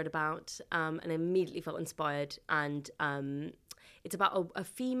that I read about and immediately felt inspired. And it's about a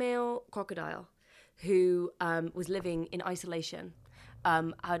female crocodile who was living in isolation,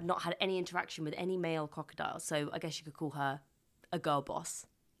 had not had any interaction with any male crocodile. So I guess you could call her a girl boss,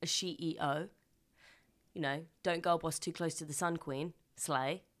 a CEO. You know, don't girl boss too close to the Sun Queen.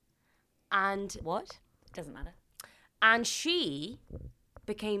 Slay. And What? Doesn't matter. And she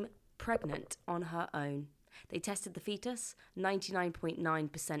became pregnant on her own. They tested the fetus,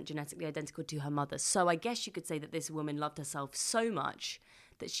 99.9% genetically identical to her mother. So I guess you could say that this woman loved herself so much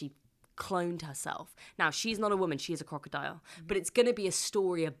that she cloned herself. Now, she's not a woman, she is a crocodile. But it's going to be a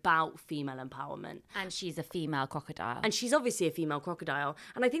story about female empowerment. And she's a female crocodile. And she's obviously a female crocodile.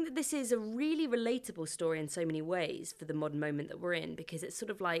 And I think that this is a really relatable story in so many ways for the modern moment that we're in, because it's sort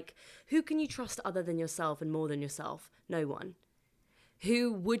of like, who can you trust other than yourself and more than yourself? No one.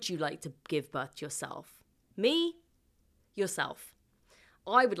 Who would you like to give birth to yourself? Me? Yourself.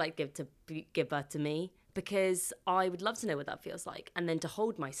 I would like to give birth to me, because I would love to know what that feels like, and then to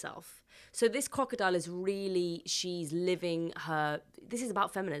hold myself. So this crocodile is really, she's living her, this is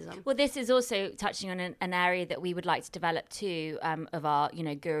about feminism. Well, this is also touching on an area that we would like to develop too, of our,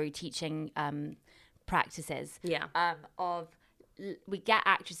 guru teaching practices. Yeah. We get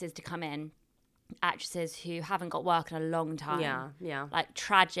actresses to come in, actresses who haven't got work in a long time. Yeah. Like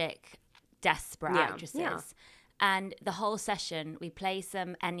tragic, desperate actresses. Yeah. And the whole session, we play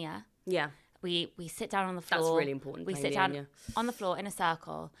some Enya. Yeah. We sit down on the floor. That's really important. We playing sit the down Enya. on the floor in a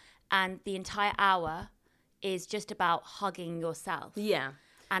circle, and the entire hour is just about hugging yourself. Yeah.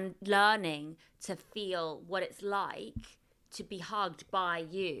 And learning to feel what it's like to be hugged by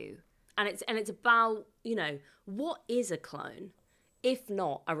you. And it's about, what is a clone, if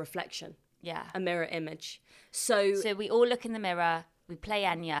not a reflection, Yeah. a mirror image. So So we all look in the mirror, we play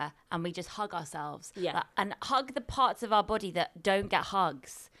Enya, and we just hug ourselves. Yeah. And hug the parts of our body that don't get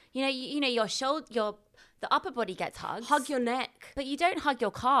hugs. Your shoulder, the upper body gets hugs. hug your neck. But you don't hug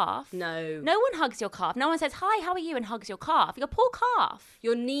your calf. No. No one hugs your calf. No one says, "Hi, how are you?" and hugs your calf. Your poor calf.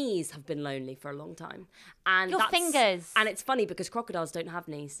 Your knees have been lonely for a long time. And Your fingers. And it's funny because crocodiles don't have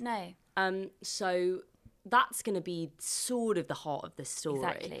knees. No. So that's going to be sort of the heart of this story.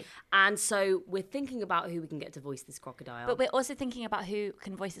 Exactly. And so we're thinking about who we can get to voice this crocodile. But we're also thinking about who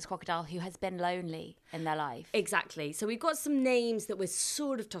can voice this crocodile who has been lonely in their life. Exactly. So we've got some names that we're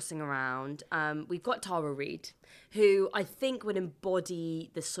sort of tossing around. We've got Tara Reid, who I think would embody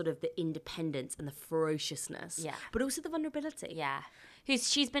the sort of the independence and the ferociousness, Yeah. but also the vulnerability. Yeah.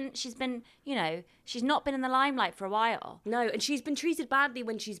 She's been, she's not been in the limelight for a while. No, and she's been treated badly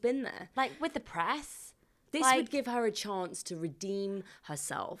when she's been there. Like with the press. This would give her a chance to redeem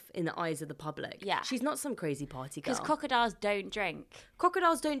herself in the eyes of the public. Yeah. She's not some crazy party girl. Because crocodiles don't drink.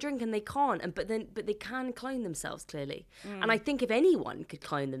 Crocodiles don't drink and they can't, but they can clone themselves clearly. Mm. And I think if anyone could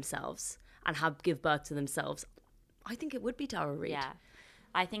clone themselves and give birth to themselves, I think it would be Tara Reid. Yeah.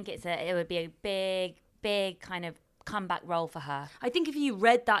 I think it would be a big kind of comeback role for her. I think if you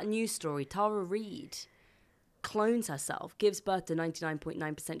read that news story, Tara Reid clones herself, gives birth to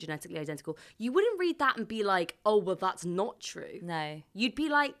 99.9% genetically identical, you wouldn't read that and be like, oh, well, that's not true. No. You'd be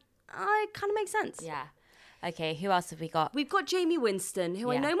like, oh, it kind of makes sense. Yeah. Okay, who else have we got? We've got Jamie Winston, who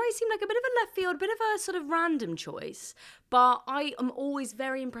I Yeah. know might seem like a bit of a left field, a bit of a sort of random choice, but I am always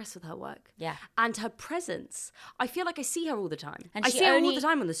very impressed with her work. Yeah. And her presence. I feel like I see her all the time. And I she see her all only- the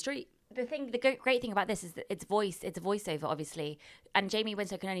time on the street. The great thing about this is that it's a voiceover, obviously, and Jamie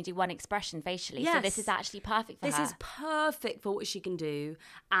Winston can only do one expression facially, so this Yes. is actually perfect for her. This is perfect for what she can do,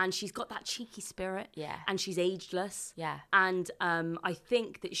 and she's got that cheeky spirit. Yeah. And she's ageless. Yeah. And I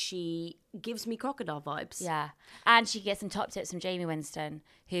think that she gives me crocodile vibes. Yeah, and she gets some top tips from Jamie Winston,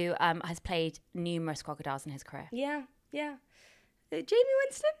 who has played numerous crocodiles in his career. Yeah. Jamie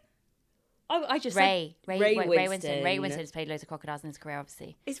Winston? Oh, I just Ray said Winston. Ray Winston's played loads of crocodiles in his career,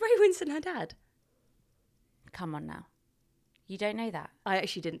 obviously. Is Ray Winston her dad? Come on now. You don't know that? I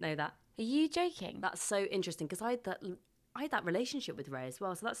actually didn't know that. Are you joking? That's so interesting because I had that relationship with Ray as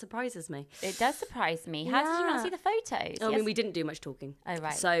well, so that surprises me. It does surprise me. How did you not Yeah. see the photos? I mean, we didn't do much talking. Oh,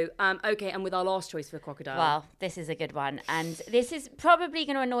 right. So, okay, and with our last choice for crocodile. Well, this is a good one. And this is probably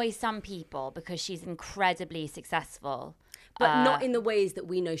going to annoy some people because she's incredibly successful. But not in the ways that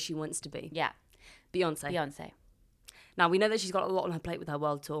we know she wants to be. Yeah, Beyonce. Now, we know that she's got a lot on her plate with her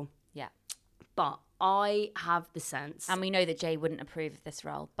world tour, yeah. but I have the sense... And we know that Jay wouldn't approve of this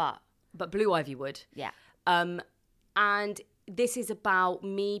role, but But Blue Ivy would. yeah. And this is about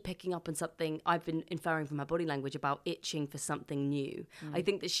me picking up on something I've been inferring from her body language about itching for something new. I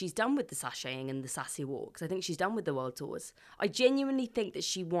think that she's done with the sashaying and the sassy walks. I think she's done with the world tours. I genuinely think that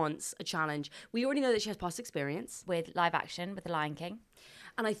she wants a challenge. We already know that she has past experience. With live action, with The Lion King.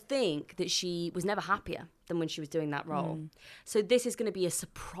 And I think that she was never happier than when she was doing that role. So this is going to be a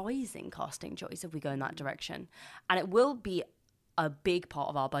surprising casting choice if we go in that direction. And it will be a big part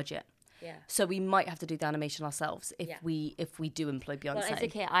of our budget. Yeah. So we might have to do the animation ourselves if we do employ Beyonce. Well, it's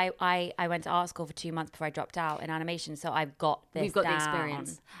okay. I went to art school for 2 months before I dropped out in animation, so I've got this. We've got down. the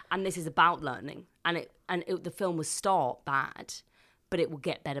experience, and this is about learning. And the film will start bad, but it will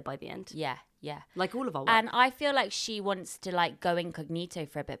get better by the end. Yeah, yeah. Like all of our work. And I feel like she wants to like go incognito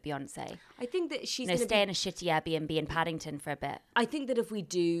for a bit, Beyonce. I think that she's You know, going stay in a shitty Airbnb in Paddington for a bit. I think that if we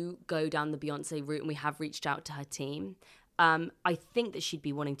do go down the Beyonce route, and we have reached out to her team, I think that she'd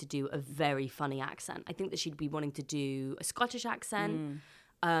be wanting to do a very funny accent. I think that she'd be wanting to do a Scottish accent,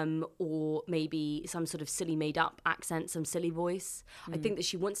 or maybe some sort of silly made-up accent, some silly voice. I think that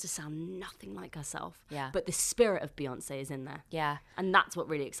she wants to sound nothing like herself. Yeah. But the spirit of Beyonce is in there. Yeah. And that's what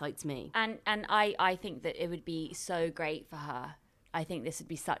really excites me. And I think that it would be so great for her. I think this would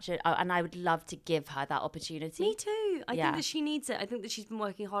be such a... And I would love to give her that opportunity. Me too. I Yeah. think that she needs it. I think that she's been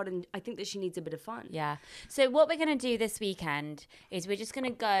working hard, and I think that she needs a bit of fun. Yeah. So what we're going to do this weekend is we're just going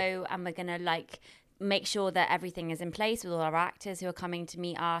to go and we're going to like make sure that everything is in place with all our actors who are coming to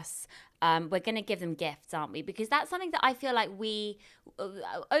meet us. We're going to give them gifts, aren't we? Because that's something that I feel like we,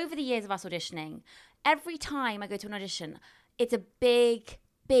 over the years of us auditioning, every time I go to an audition, it's a big,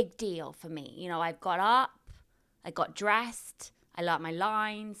 big deal for me. You know, I've got up, I got dressed, I learnt my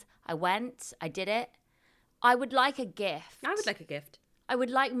lines, I went, I did it. I would like a gift. I would like a gift. I would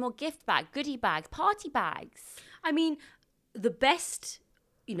like more gift bags, goodie bags, party bags. I mean, the best,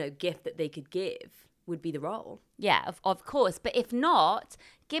 gift that they could give would be the role. Yeah, of course. But if not,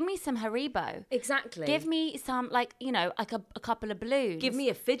 give me some Haribo. Exactly. Give me some, like a couple of balloons. Give me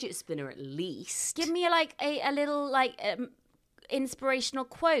a fidget spinner at least. Give me a little inspirational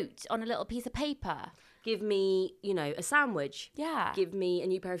quote on a little piece of paper. Give me, a sandwich. Yeah. Give me a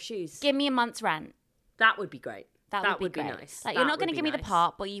new pair of shoes. Give me a month's rent. That would be great. That would be be great. nice. Like, you're That not going would to give be me the nice.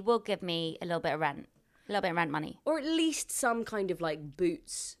 part, but you will give me a little bit of rent. A little bit of rent money. Or at least some kind of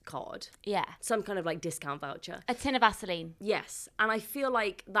Boots card. Yeah. Some kind of discount voucher. A tin of Vaseline. Yes. And I feel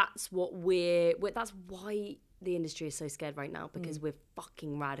like that's what that's why the industry is so scared right now, because we're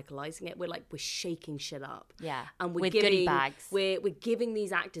fucking radicalizing it. We're shaking shit up. Yeah. And we're With giving, goodie bags. We're giving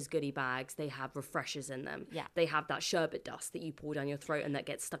these actors goodie bags. They have refreshers in them. Yeah. They have that sherbet dust that you pour down your throat and that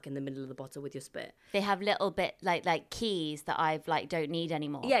gets stuck in the middle of the bottle with your spit. They have little bit like keys that I've don't need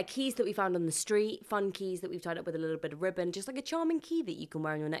anymore. Yeah, keys that we found on the street, fun keys that we've tied up with a little bit of ribbon, just like a charming key that you can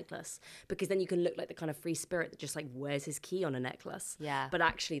wear on your necklace, because then you can look like the kind of free spirit that just wears his key on a necklace. Yeah. But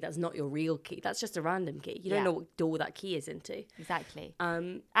actually, that's not your real key. That's just a random key. You don't Yeah. know what door that key is into. Exactly.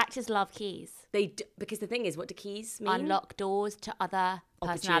 Actors love keys. Because the thing is, what do keys mean? Unlock doors to other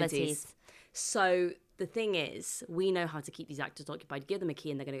personalities. Opportunities. So the thing is, we know how to keep these actors occupied. Give them a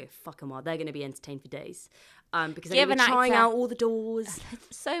key and they're going to go fucking wild. They're going to be entertained for days. Because they're Give going to an be trying actor- out all the doors.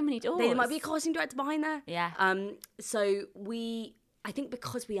 So many doors. There might be a casting director behind there. Yeah. So I think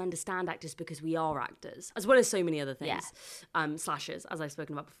because we understand actors, because we are actors, as well as so many other things, slashers, as I've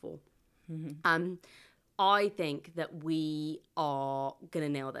spoken about before. I think that we are going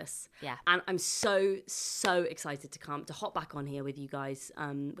to nail this. Yeah. And I'm so excited to hop back on here with you guys,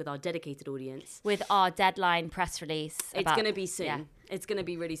 with our dedicated audience. With our deadline press release. It's going to be soon. Yeah. It's going to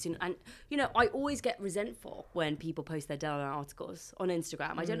be really soon. And, you know, I always get resentful when people post their deadline articles on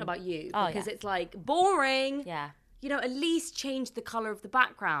Instagram. I don't know about you, because it's like boring. Yeah. You know, at least change the colour of the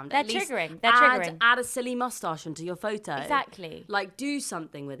background. They're triggering. They're triggering. Add a silly moustache onto your photo. Exactly. Like, do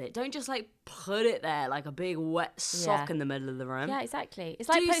something with it. Don't just, like, put it there like a big wet sock in the middle of the room. Yeah, exactly. It's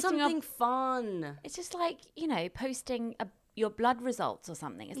like do posting something fun. It's just like, you know, posting your blood results or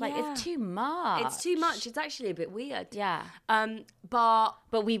something. It's like, it's too much. It's too much. It's actually a bit weird. Yeah. But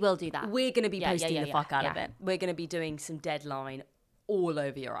we will do that. we're going to be posting the fuck out of yeah. it. We're going to be doing some deadline all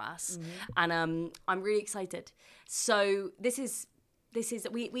over your ass. And I'm really excited. So this is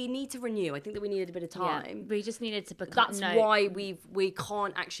we need to renew. I think that we needed a bit of time. Yeah. We just needed to become. That's why we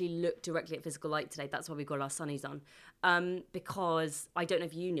can't actually look directly at physical light today. That's why we've got our sunnies on. Because I don't know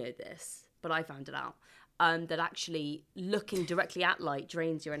if you know this, but I found it out. That actually looking directly at light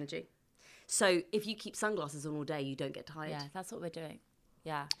drains your energy. So if you keep sunglasses on all day, you don't get tired. Yeah, that's what we're doing.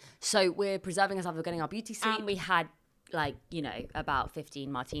 Yeah. So we're preserving ourselves. We're getting our beauty sleep. And we had, like, you know, about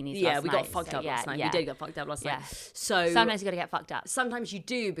 15 martinis last Yeah, we night. got fucked up last night. We did get fucked up last night. So sometimes you got to get fucked up. Sometimes you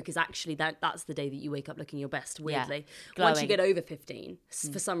do, because actually that's the day that you wake up looking your best, weirdly. Glowing. Once you get over 15,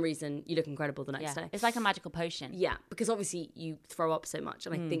 for some reason, you look incredible the next day. It's like a magical potion. Yeah, because obviously you throw up so much,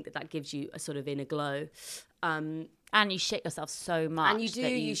 and I think that gives you a sort of inner glow. And you shit yourself so much. And you do,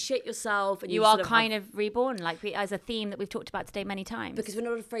 you shit yourself. And you are kind of reborn, like as a theme that we've talked about today many times. Because we're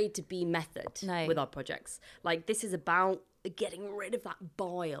not afraid to be method with our projects. Like, this is about getting rid of that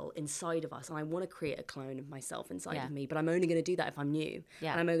bile inside of us, and I want to create a clone of myself inside of me, but I'm only going to do that if I'm new,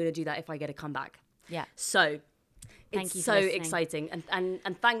 and I'm only going to do that if I get a comeback. So it's so exciting,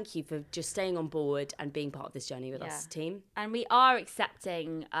 and thank you for just staying on board and being part of this journey with us, team. And we are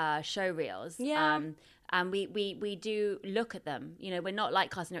accepting show reels. And we do look at them. You know, we're not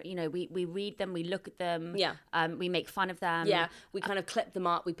like casting. You know, we read them, we look at them. We make fun of them. We kind of clip them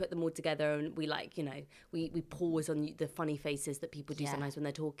up, we put them all together, and we, like, you know, we pause on the funny faces that people do sometimes when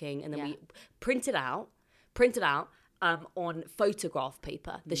they're talking, and then we print it out on photograph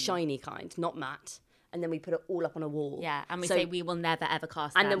paper, the shiny kind, not matte. And then we put it all up on a wall. Yeah, and we say we will never ever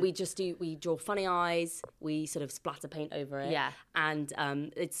cast them. And then we draw funny eyes, we sort of splatter paint over it. Yeah. And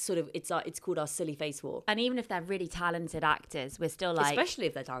it's called our silly face wall. And even if they're really talented actors, we're still like... Especially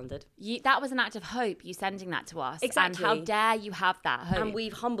if they're talented. That was an act of hope, you sending that to us. Exactly. And how dare you have that hope. And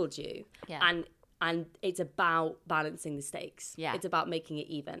we've humbled you. Yeah. And it's about balancing the stakes. Yeah. It's about making it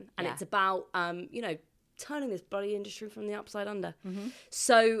even. And it's about, you know, turning this bloody industry from the upside under.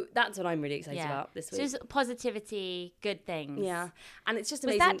 So that's what I'm really excited about this week. So just positivity, good things. Yeah. And it's just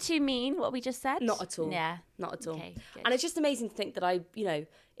amazing. Was that too mean, what we just said? Not at all. Yeah. Not at all. Okay, good. And it's just amazing to think that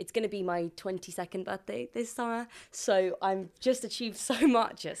it's going to be my 22nd birthday this summer. So I've just achieved so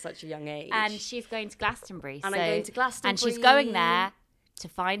much at such a young age. And she's going to Glastonbury. And I'm going to Glastonbury. And she's going there to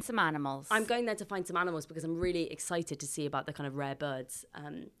find some animals. I'm going there to find some animals because I'm really excited to see about the kind of rare birds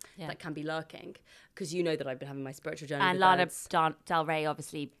that can be lurking. Because you know that I've been having my spiritual journey and with Lana birds. Del Rey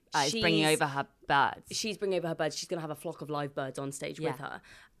obviously is bringing over her birds. She's bringing over her birds. She's going to have a flock of live birds on stage with her.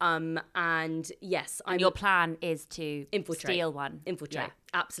 And yes, and your plan is to steal one. Infiltrate,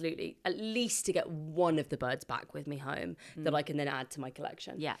 absolutely. At least to get one of the birds back with me home that I can then add to my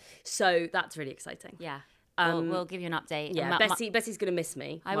collection. Yeah. So that's really exciting. Yeah. We'll give you an update. Yeah, Bessie's going to miss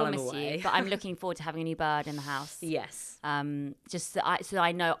me. I will miss you, but I'm looking forward to having a new bird in the house. Yes. Just so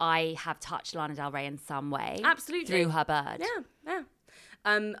I know I have touched Lana Del Rey in some way. Absolutely. Through her bird.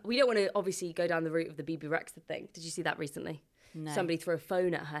 Yeah. We don't want to obviously go down the route of the BB Rexa thing. Did you see that recently? No. Somebody threw a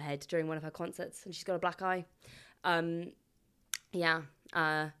phone at her head during one of her concerts, and she's got a black eye. Yeah.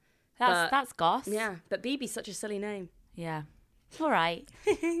 That's goss. Yeah, but BB's such a silly name. Yeah. All right.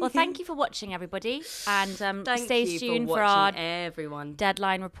 Well, thank you for watching, everybody, and stay tuned for our everyone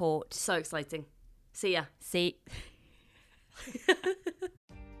deadline report. So exciting. See ya. See.